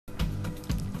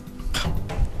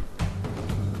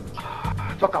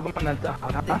اتوقع ضمن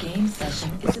نتاخر The ها؟ game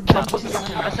session is about to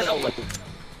ناخذ start. الاول.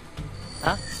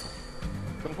 ها؟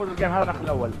 المفروض الجيم هذا ناخذ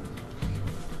الاول.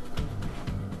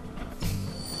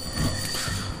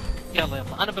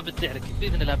 يلا انا ببدع لك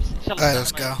باذن الله بس ان شاء الله. Alright,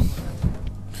 let's go.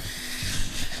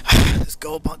 Let's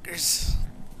go, bunkers.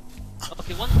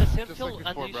 Okay, one the Just circle like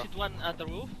and before, you bro. should one at the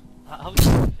roof. How do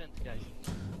you defend,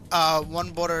 guys? One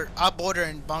border, our border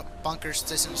and bunkers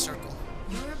stays in a circle.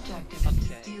 Your objective is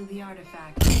to Okay. steal the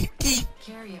artifact,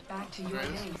 carry it back to your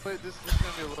Alright, base, this is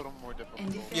gonna be a little more and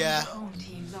difficult. defend Yeah. your own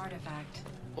team's artifact.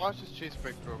 Watch this chase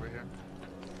breakthrough over here.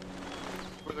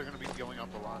 Where they're gonna be going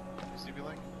up a lot. You see me,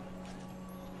 like?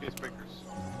 Chase breakers.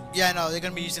 Yeah, I know they're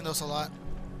gonna be using those a lot.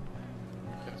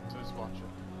 Okay, so just watch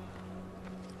it.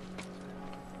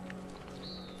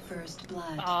 First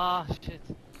blood. Ah, shit.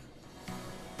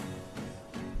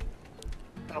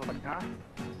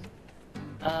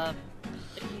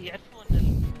 يعرفون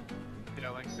Yeah,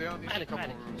 like stay on these Malik, couple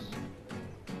Malik. roofs.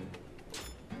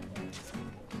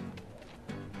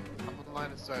 I'm on the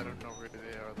line of sight, I don't know where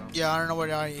they are though. Yeah, I don't know where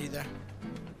they are either.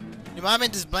 You might have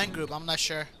been this blank group. I'm not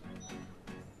sure.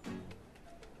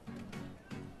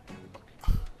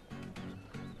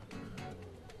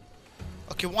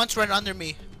 Okay, one's right under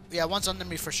me. Yeah, one's under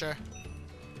me for sure.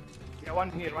 Yeah,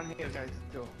 one here guys.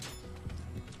 Two.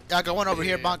 Yeah, I got one over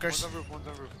here, Yeah, bunkers. One's on roof, one's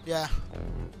on roof. Yeah.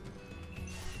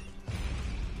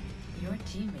 Your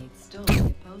teammates stole the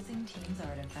opposing team's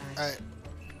artifact. Alright.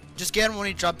 Just get him when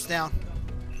he drops down.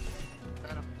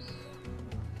 Got him.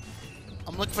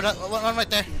 I'm looking for that one right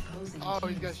there. The opposing Oh,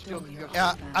 he's team got stole shield, he's your got Yeah,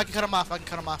 artifact. I can cut him off. I can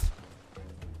cut him off.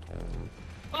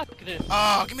 fuck this.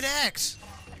 Oh, give me the axe.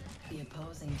 The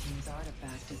opposing team's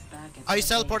artifact is back at Oh, he's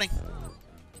their teleporting.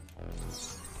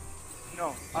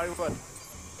 No, I will.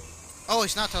 Oh,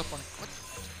 he's not teleporting. What?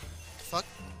 Fuck.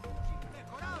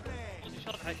 ودي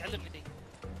شرحك علمني.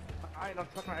 هاي لو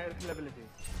تفكر معي الابيلتي.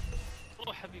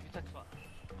 روح حبيبي تكفى.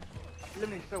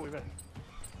 علمني ايش اسوي بس.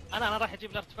 انا راح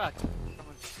اجيب الارتفاكت.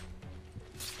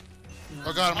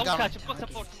 Oh, got him, او got him. كاتب فوق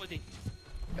سبورت مودي.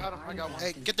 Got him, I got one.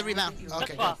 Hey, get the rebound. Okay.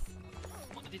 تكفى.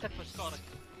 مودي تكفى سكورك.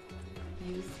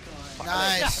 You score.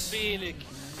 Nice. يحبيلك.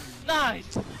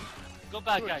 Nice. Go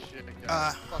back, Good guys. shit,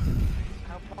 guys. Fuck.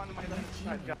 Have fun on my Your left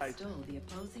side, teammates guys. stole the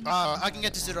opposing I can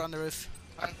get the zero on the roof.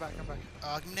 I'm back, I'm back.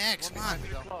 Give me the axe. One Come on. behind me,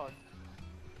 though. Claws.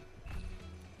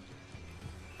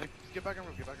 Like, get back on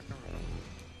roof, get back on roof.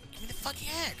 Give me the fucking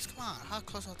axe. Come on. How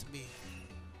close do I have to be?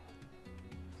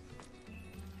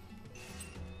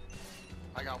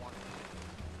 I got one.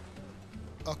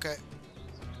 Okay.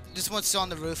 This one's still on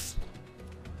the roof.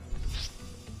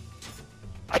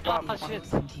 I got Oh, one. shit.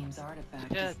 opposing team's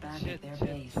artifact is Shit, back shit, at their shit,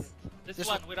 base. shit. This This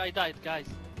one where I died, guys.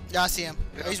 Yeah, I see him.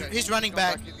 Yeah, He's, okay. he's running going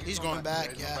back. He's going going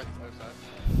back. he's Yeah. going back to the other side.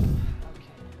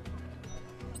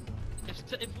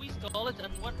 Okay. If we stall it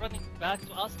and one running back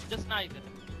to us, just knife it.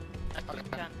 And we Okay.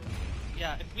 can.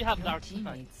 Yeah, if we have the Your artifact.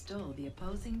 teammates stole the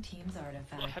opposing team's روح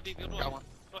artifact. حبيبي Got روح. one.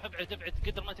 روح ابعد ابعد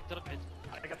قدر ما تقدر ابعد.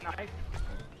 I got knife.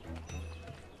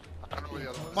 I don't know where the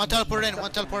other one One is. teleport in. Team's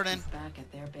One teleport in. artifact is back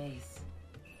at their base.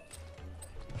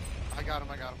 I got him,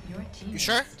 I got him. Your teammates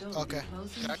sure? stole Okay. the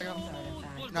opposing Yeah, I got team's him.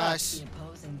 artifact. Nice. The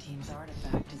opposing team's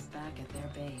artifact is back at their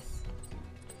base.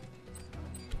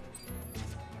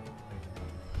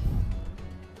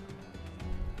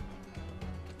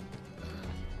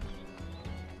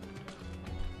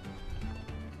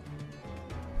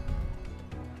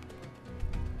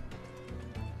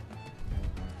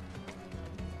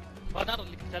 بنار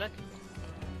اللي قتلك.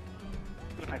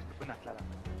 Good night, good night, لا لا.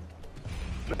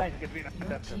 Good night, get me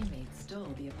Your teammates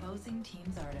stole the opposing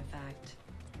team's artifact.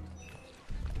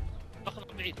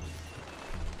 باخذ بعيد.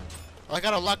 I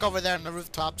got a lock over there on the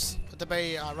rooftops at the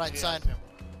very right Yeah, side. I see him.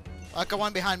 I got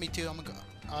one behind me too. I'm gonna go.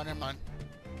 Oh, never mind.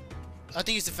 I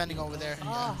think he's defending over there. Ah,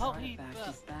 Yeah. how he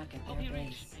Artifact is back at how their he base.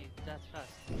 reached me that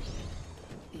fast.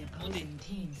 The opposing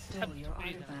team stole your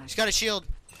He's He's artifact. got a shield.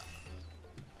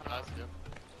 That's good.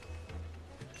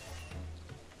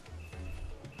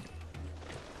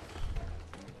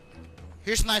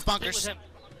 Here's some nice Stay bunkers. with him.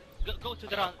 Go to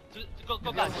the run. Go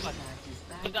Your back. Go back. artifact is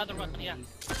back To the at other their one, yeah.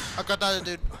 base. I got the other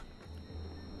dude.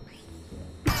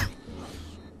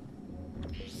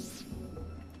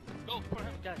 Go for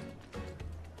him, guys.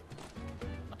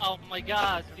 Oh my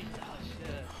God. Oh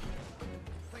shit.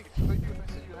 Thank you.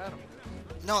 I said you had him.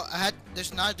 No, I had.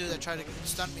 There's another dude that tried to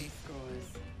stun me. Scores.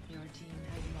 Your team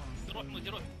has lost. روح مودي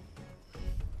روح.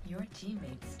 Your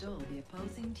teammates stole the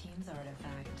opposing team's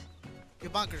artifact.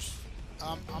 Your bunkers.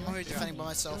 I'm Your over here defending by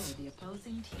teammates myself. stole the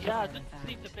opposing team's Yeah, artifact.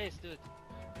 leave the base, dude.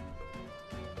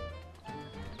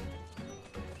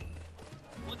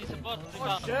 Moody support. The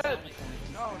rebound. opposing shit. artifact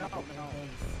is No, back no, at their no.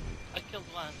 base. I killed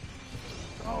one.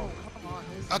 Oh, come on.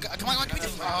 Okay, come on, give me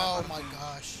this. Oh my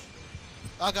gosh.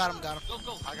 I got him, got him. Go,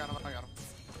 go. I got him.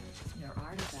 Your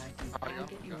artifact is I back got at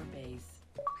him, your got him. base.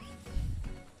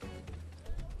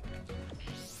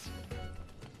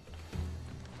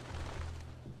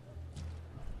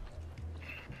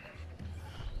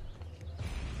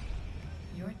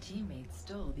 Your teammate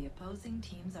stole the opposing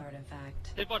team's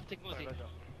artifact. Teleport, take Moody.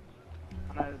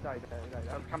 أنا زايد.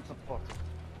 I'll come support.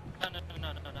 No.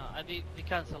 We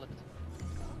cancel it.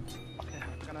 Okay,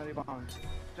 I'm gonna rebound.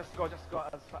 Just go as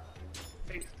fast.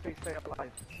 Stay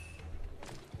alive.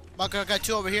 Bunker, I got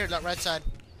two over here, that right side.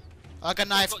 I got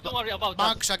knife. Don't worry about that.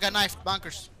 Bunkers, I got knife.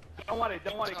 Bunkers. Don't worry,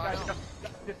 guys. no.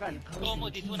 Just defend. The opposing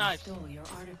Moody, two team knives. stole your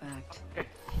artifact. Okay.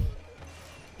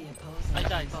 The opposing I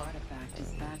died. team's artifact is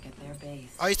back at their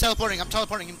base. Oh, he's teleporting. I'm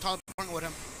teleporting him. Teleporting with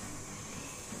him.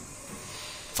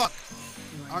 Fuck.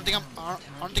 You I are don't think now I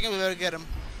the don't think I'll be able to get him.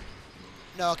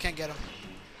 No, I can't get him.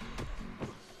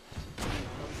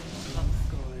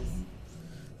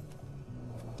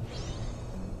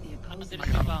 The opposing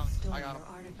gonna rebound. team stole I your got him.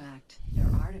 artifact. Your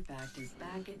artifact is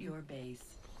back at your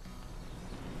base.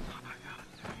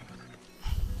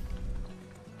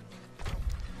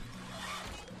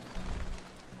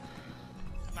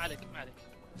 ما عليك.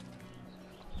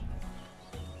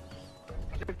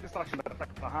 شوف distraction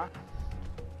بالفكرة ها.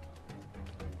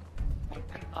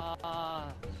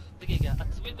 دقيقة.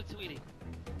 بتسوي لي.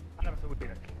 أنا بسوي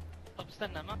لك. طب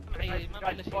استنى ما معي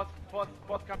إلا شيء.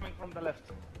 Both coming from the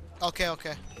left. Okay,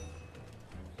 okay.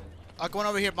 I'll go on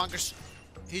over here, bunkers.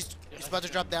 He's about to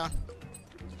drop down.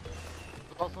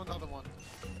 There's also another one.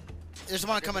 There's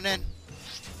one coming in.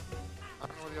 I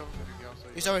don't know where the other one is. I'll show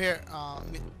you. He's over here.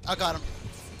 I got him.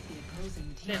 The opposing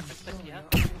team Yes, stole your yeah.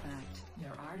 artifact.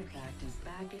 Your artifact is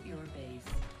back at your base.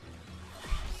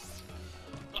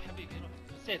 روح حبيبي روح.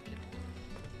 سير كده.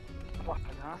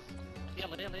 واحد ها.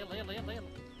 يلا.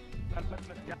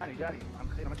 جاري. عم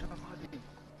خير ما شاء الله صادقين.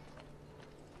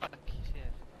 Fuck,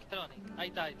 shit. قتلوني. I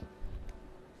died.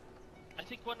 I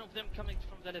think one of them coming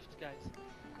from the left, guys.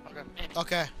 Okay.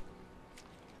 Okay.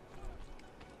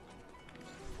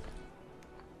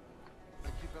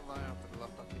 Keep an eye out for the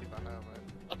left. I'll keep an eye out for it.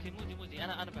 Okay, مودي.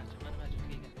 أنا بهجم.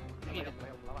 دقيقة.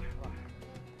 راح.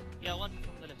 Yeah, one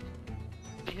from the left.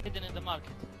 They hidden in the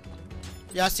market.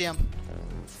 Yeah, I see him.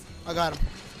 I got him.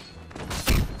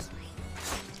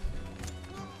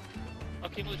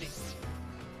 Okay, Moody.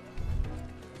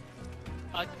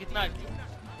 I get knifed.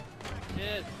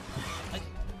 Shit.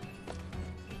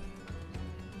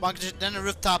 Bunkers, then the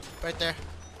rooftop right there.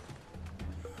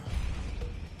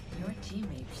 Your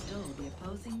teammate stole the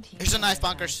opposing team's Here's a knife, artifact.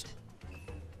 bunkers.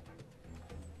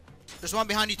 There's one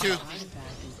behind you too. Your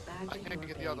artifact is back I at can't your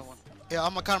get the other base. one. Yeah,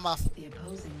 I'm gonna cut him off. The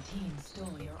opposing team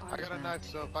stole your I artifact. got a knife,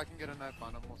 so if I can get a knife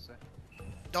on him, we'll see.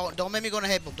 Don't make me go to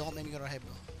Hebel. Don't make me go to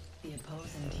Hebel. The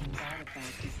opposing team's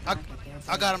artifact is I- back at their base.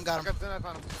 I got him. I got the knife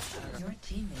on him. Okay. Your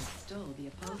teammate stole the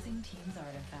opposing team's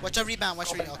artifact. Watch out, rebound.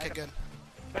 Watch rebound. Okay, good.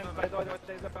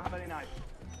 Very nice.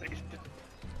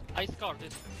 I scored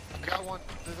it. I got one.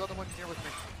 There's another one here with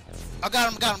me. I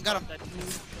got him. Got him. That- You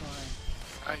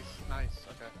destroy. Nice.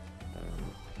 Okay.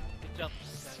 Good job,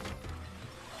 guys.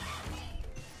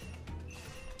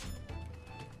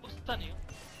 Who's stun you?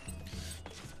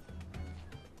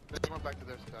 They went back to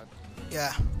their side.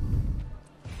 Yeah.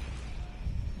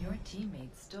 Your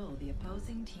teammate stole the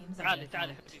opposing team's تعال artifact.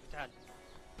 حبيبي تعال.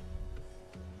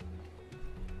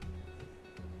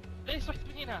 ليش رحت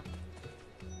من هنا؟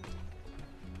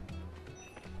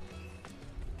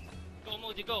 Go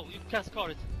Moody, go. You can score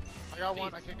it. I got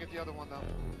one. I can't get the other one though.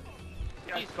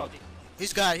 Please, Moody.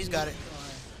 He's got it. He's got it.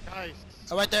 Destroy. Nice.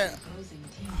 Oh, right there. The opposing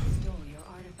team stole your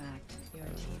artifact. Your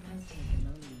team has taken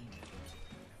the lead.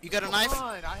 You got a knife? Come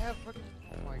on, I have freaking.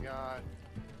 Oh my god.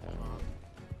 Come on.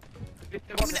 Give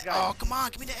me the, oh, come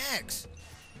on. Give me the X.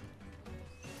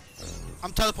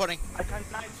 I'm teleporting. I can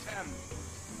knife him.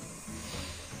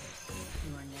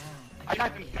 You are now. I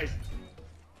knife him, guys.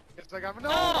 It's like I'm no.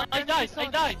 No, I can't died. do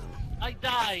I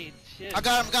died. Shit. I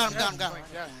got him. Got him. Yes, Got him. Got him.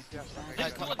 Yes. Okay,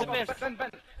 Let's good. go to the best. Ben.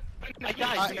 I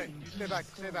died. Okay, you stay back.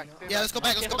 Stay back. Stay Yeah, let's go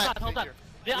back. Let's go back. Hold on.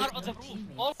 They are on the Your roof.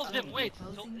 teammates All of them. stole Wait. the So,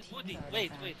 opposing Moody, team's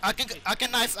wait. artifact. I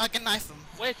can knife him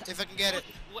Wait. if I can get it.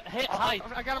 Hey, hide.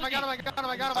 I got him. I got him. I got him.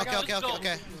 I got him. I Okay, got him. okay, Let's okay, go. okay.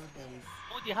 Your base.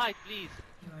 Moody, hide, please.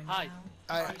 You are Hide.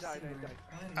 now. Alright,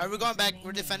 Die. we're going back.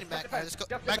 We're defending back. Alright, let's go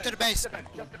back to the base.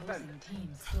 The opposing team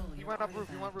stole He your went up roof.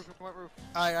 He went artifact. roof. He went roof.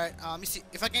 Alright. Let me see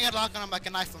if I can get a lock on him. I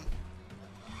can knife him.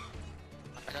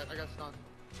 I got stunned.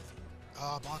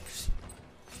 Oh, bonkers.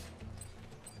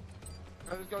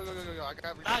 Let's go. I got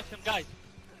everything. Knife him, guys.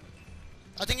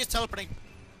 I think he's teleporting.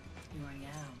 You are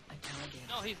now a target.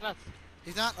 No, he's not.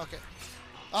 He's not. Okay.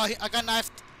 Oh, I got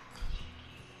knifed.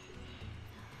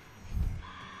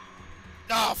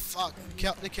 Oh fuck!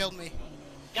 They killed me.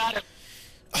 Got him.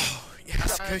 Oh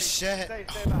yes, good shit. Stay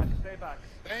back, stay back.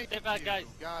 Thank Stay back, you. guys.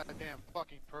 Goddamn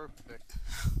fucking perfect.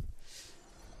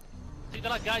 See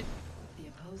that, guys? The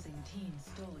opposing team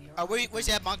stole your Where's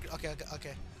that artifact. bunker?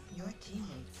 Okay. Your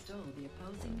teammates stole the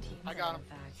opposing team's I got him.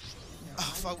 artifact. Your Oh,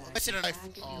 fuck. artifact What's in a is knife?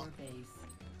 back at Oh. your base.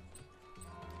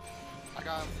 I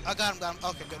got him. I got him.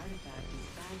 Okay, good. Artifact is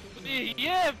back at your base.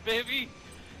 Yeah, baby.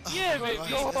 Yeah, Oh, baby. nice.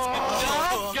 Good Let's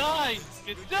job, go. guys.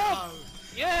 Good job.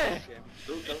 Yeah.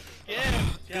 Yeah.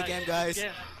 Good game, guys.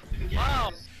 Yeah.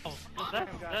 Wow. Oh,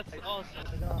 that's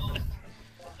awesome.